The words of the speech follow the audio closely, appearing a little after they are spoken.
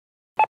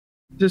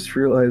Just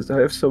realized I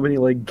have so many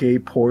like gay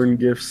porn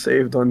gifs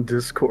saved on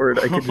Discord.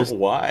 I could just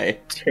Why?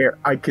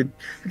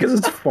 because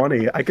it's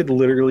funny. I could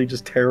literally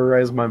just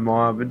terrorize my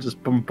mom and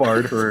just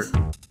bombard her.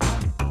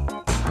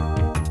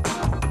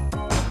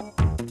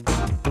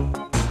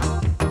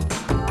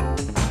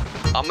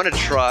 I'm gonna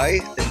try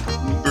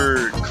an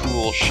uber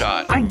cool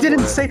shot. I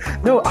didn't say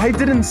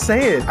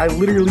it. I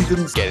literally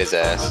didn't say Get his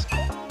ass.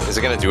 Is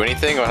it gonna do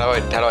anything, or how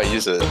do I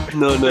use it?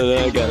 No,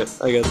 I got it.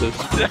 I got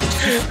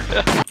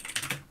this.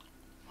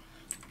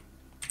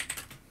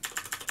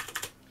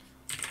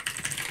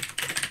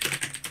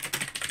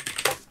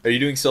 Are you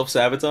doing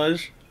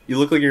self-sabotage? You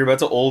look like you're about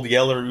to old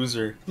Yeller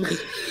Oozer.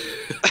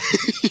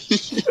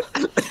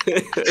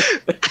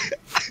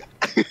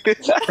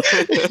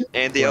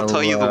 Andy, I'll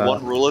tell you the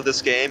one rule of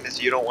this game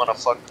is you don't want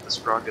to fuck with the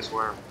strongest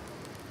worm.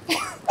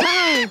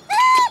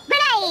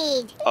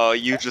 Oh,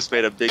 you just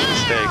made a big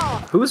mistake.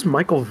 Who's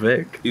Michael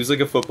Vick? He was like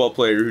a football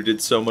player who did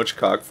so much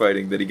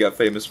cockfighting that he got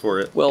famous for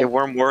it. Well, hey,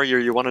 Worm Warrior,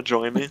 you want to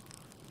join me?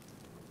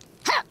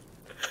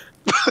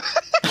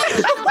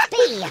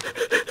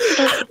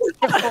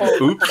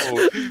 Oops.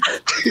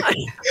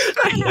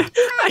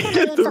 I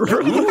hit the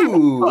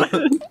wrong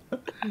button.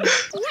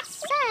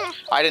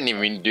 I didn't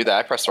even mean to do that.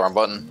 I pressed the wrong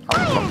button.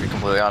 I'm to be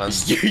completely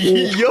honest. I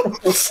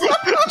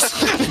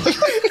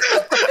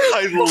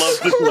love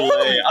the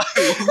delay. I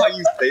love how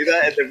you say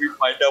that and then we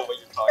find out what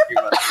you're talking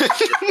about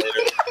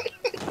later.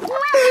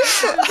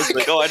 It's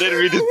like, oh, I didn't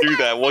mean to do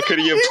that. What could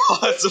he have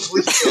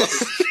possibly done?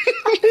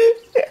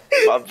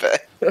 My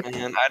bad.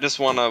 Man, I just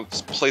want to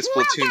play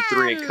Splatoon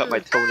 3 and cut my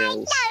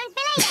toenails.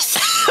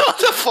 What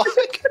the fuck?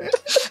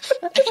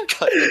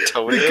 Cut your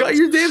toenails? You cut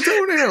your damn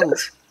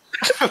toenails!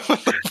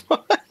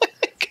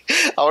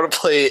 I want to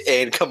play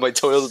and cut my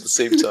toenails at the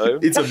same time.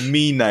 It's a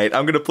me night.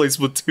 I'm gonna play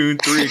Splatoon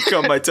 3 and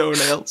cut my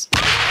toenails.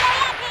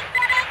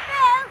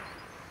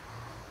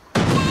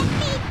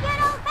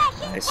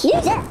 Nice.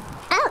 User!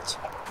 Ouch!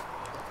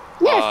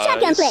 Nurse,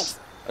 shotgun flicks!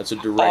 That's a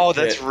direct Oh,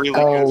 that's hit. really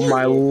good. Oh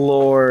my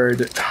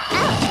lord.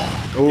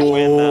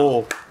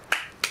 Oh.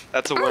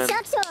 That's a win.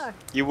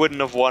 You wouldn't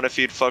have won if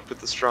you'd fucked with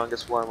the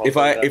strongest worm. If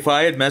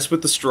I had messed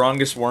with the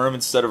strongest worm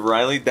instead of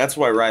Riley, that's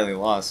why Riley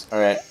lost.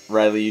 Alright,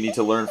 Riley, you need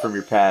to learn from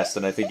your past,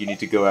 and I think you need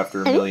to go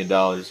after $1 million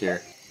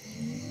here.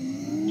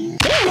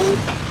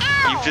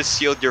 You've just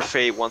sealed your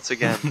fate once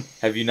again.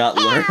 Have you not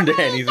learned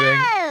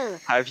anything?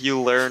 Have you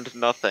learned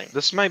nothing?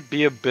 This might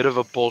be a bit of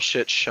a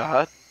bullshit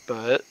shot,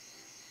 but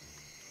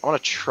I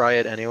want to try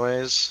it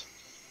anyways.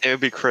 It would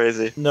be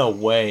crazy. No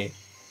way.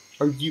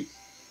 Are you...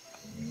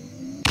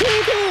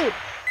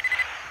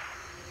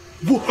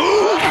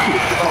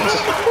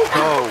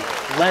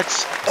 Oh,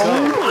 let's go.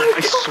 I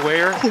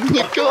swear. Oh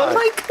my god.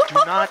 Do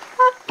not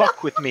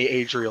fuck with me,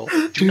 Adriel.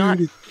 Do not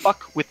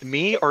fuck with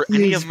me or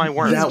any of my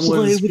worms. That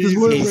was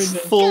a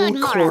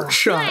full cork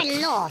shot.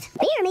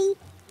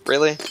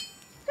 Really?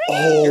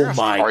 Oh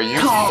my Are you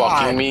god.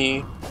 fucking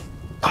me?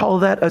 Call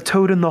that a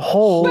toad in the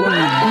hole. This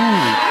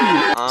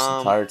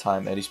entire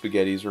time, Eddie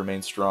Spaghetti's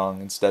remained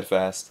strong and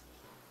steadfast.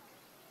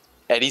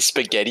 Eddie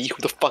Spaghetti? Who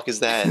the fuck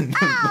is that?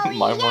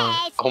 My worm.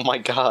 Oh my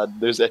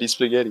god, there's Eddie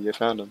Spaghetti. I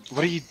found him.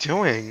 What are you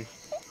doing?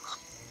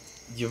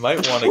 You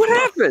might want to... What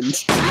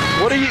happened?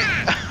 What are you...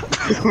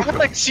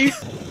 What you...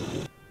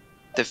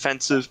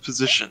 Defensive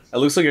position. It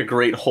looks like a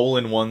great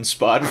hole-in-one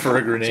spot for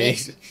a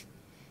grenade.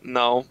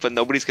 No, but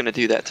nobody's gonna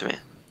do that to me.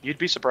 You'd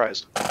be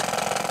surprised.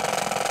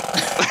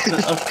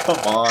 Oh, come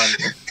on.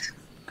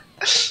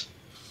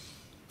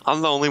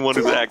 I'm the only one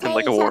who's acting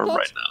like a worm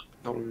right now.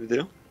 Know what we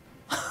do?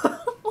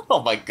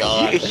 Oh my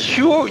god.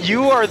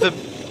 You are the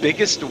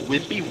biggest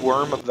wimpy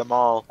worm of them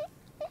all.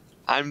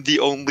 I'm the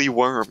only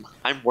worm.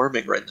 I'm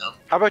worming right now.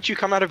 How about you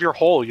come out of your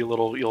hole, you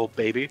little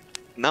baby?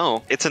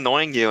 No, it's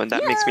annoying you, and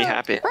that makes me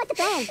happy.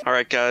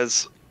 Alright,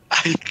 guys.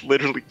 I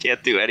literally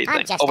can't do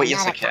anything. Oh, wait,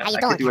 yes, I can. I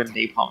can do a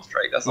napalm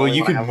strike. That's the Well, only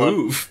you one I can have left.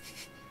 move.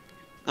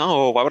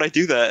 No, why would I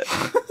do that?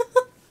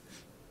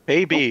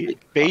 Baby,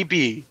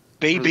 baby,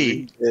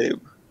 baby,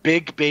 Babe.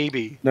 big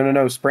baby.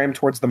 No. Spray him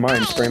towards the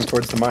mine. Spray him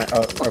towards the mine.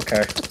 Oh,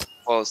 okay.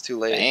 Well, it's too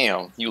late.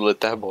 Damn, you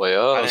lit that boy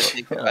I up.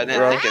 didn't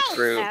think it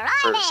through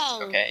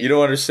first. Okay. You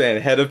don't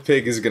understand. Head of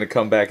Pig is gonna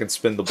come back and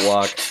spin the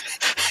block.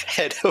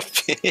 Head of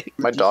pig.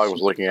 My dog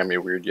was looking at me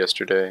weird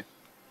yesterday.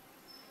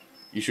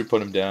 You should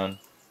put him down.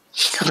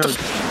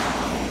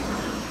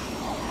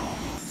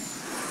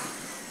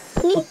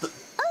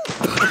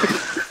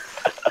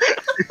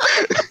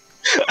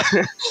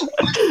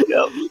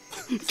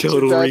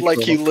 Totally. Died like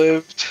he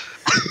lived.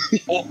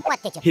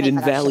 Hidden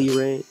Valley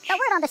Ranch. The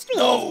word on the street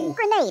No. is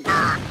grenade.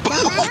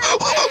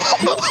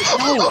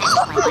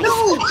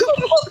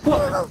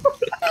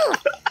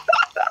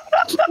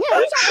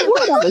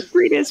 What on the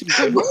street is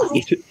grenade?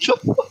 You can't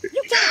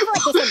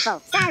afford this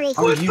info. Sorry.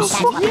 Are you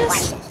That's what it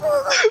serious? was.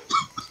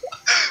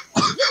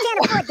 You can't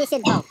afford this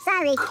info.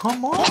 Sorry.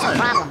 Come There's a on.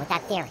 problem with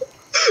that theory.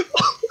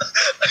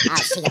 I'll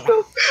see you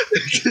around.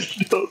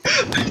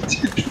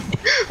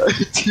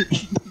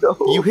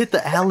 You hit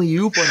the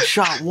alley-oop on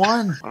shot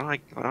one. What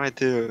do I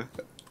do?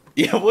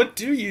 Yeah, what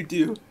do you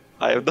do?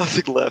 I have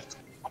nothing left.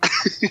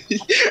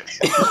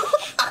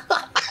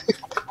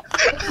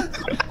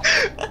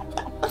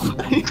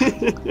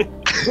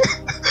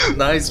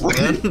 Nice,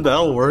 man.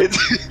 That'll work.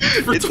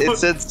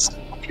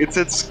 It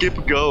said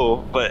skip go,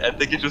 but I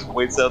think it just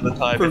waits out the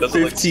time. For It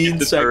doesn't like skip 15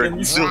 the turn.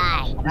 You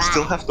seconds?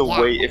 still have to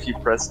wait if you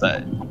press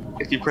that.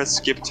 If you press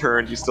skip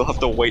turn, you still have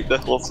to wait the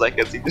whole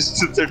second. You just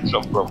sit there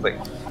jump roping.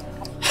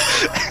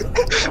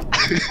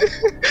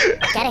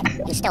 Get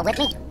it? You still with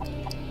me?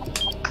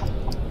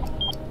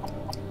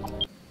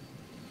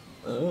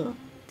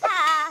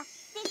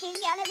 This is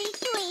gonna be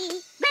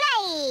sweet.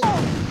 Grenade!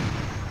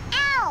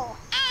 Ow!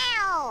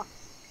 Ow!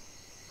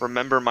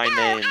 Remember my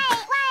name.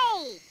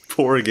 Wait!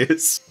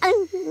 Porgus.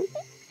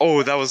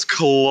 Oh, that was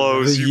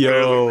close. You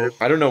barely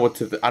missed. I don't know what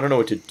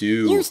to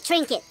do. Use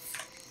trinkets.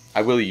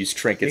 I will use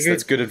trinkets.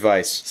 That's good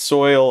advice.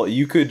 Soil,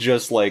 you could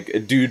just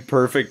like dude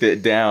perfect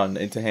it down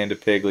into Hand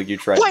of Pig like you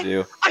tried to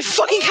do. I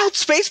fucking held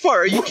spacebar.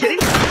 Are you kidding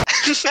me?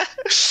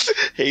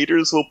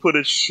 Haters will put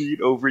a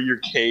sheet over your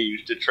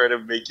cage to try to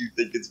make you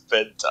think it's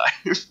bedtime.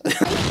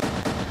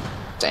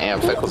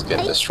 Damn, Feckle's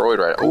getting destroyed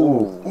right.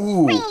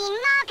 Ooh.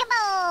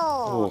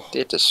 Remarkable!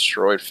 They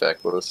destroyed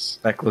Feckless.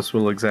 Feckless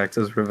will exact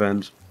his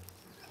revenge.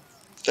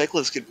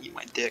 Feckless could eat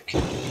my dick.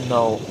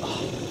 No.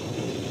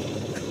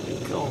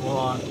 Come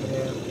on,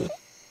 man.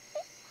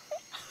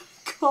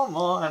 Come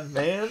on,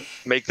 man.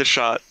 Make the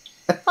shot.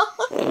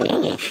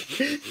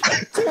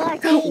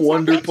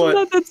 Wonder I'm Putt.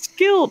 not that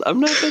skilled. I'm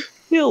not that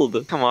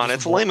skilled. Come on,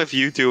 it's lame if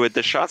you do it.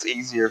 The shot's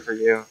easier for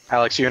you.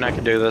 Alex, you and I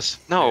can do this.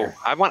 No,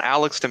 I want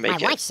Alex to My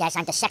make wife it. says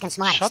I'm the second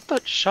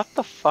smartest. Shut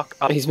the fuck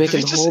up. He's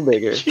making the hole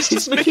bigger. He's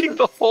just making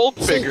the hole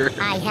bigger.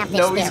 I have this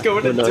No, he's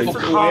skill. going a No,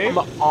 different way. Come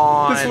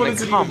on. This one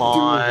isn't Come even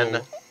on.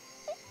 doable.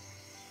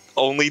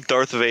 Only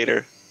Darth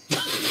Vader.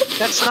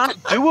 That's not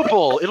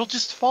doable. It'll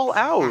just fall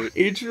out.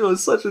 Adriel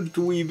is such a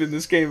dweeb in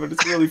this game, but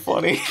it's really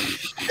funny.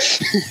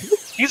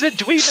 He's a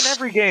dweeb in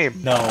every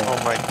game. No.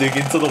 Oh my. Dig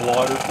into the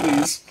water,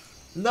 please.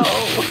 No.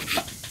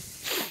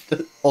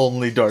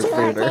 Only Darth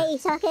Vader. Okay,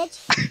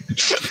 sockets.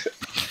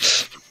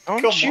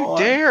 Don't Come you on.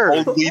 dare.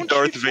 Only Don't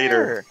Darth you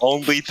Vader. dare.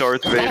 Only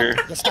Darth Vader.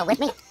 You still with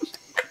me?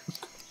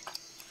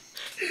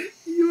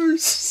 You're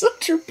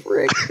such a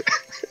prick.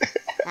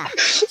 Ah,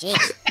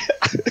 jeez.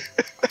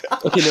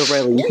 Okay, no,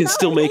 Riley, you can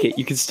still make it.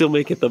 You can still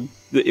make it.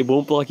 It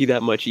won't block you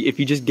that much. If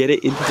you just get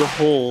it into the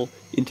hole,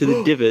 into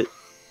the divot.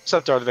 What's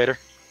up, Darth Vader?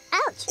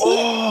 Ouch!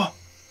 Oh!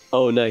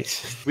 Oh,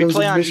 nice. We That was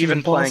play a on Mission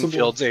even playing Impossible.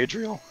 fields,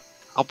 Adriel.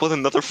 I'll put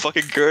another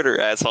fucking girder,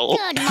 asshole.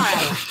 Good morning.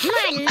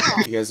 My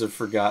lord. You guys have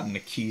forgotten a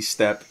key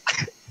step,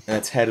 and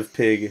that's Head of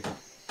Pig,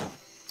 I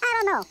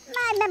don't know.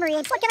 My memory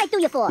aches. What can I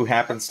do you for? who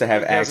happens to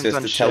have He hasn't access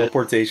done to shit.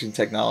 teleportation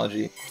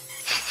technology.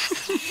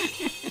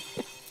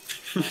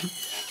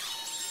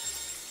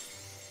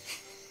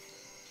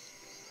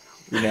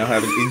 We now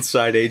have an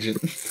inside agent.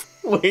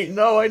 Wait,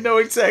 no, I know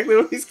exactly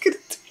what he's gonna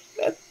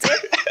do.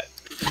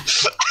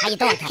 How you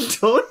doing, Pet?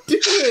 Don't do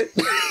it!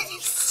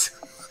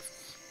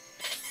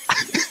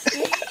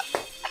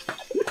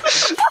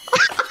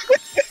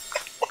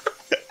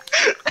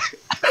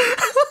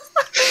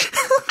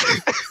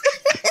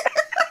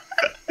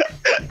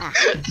 Ah,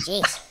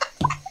 jeez.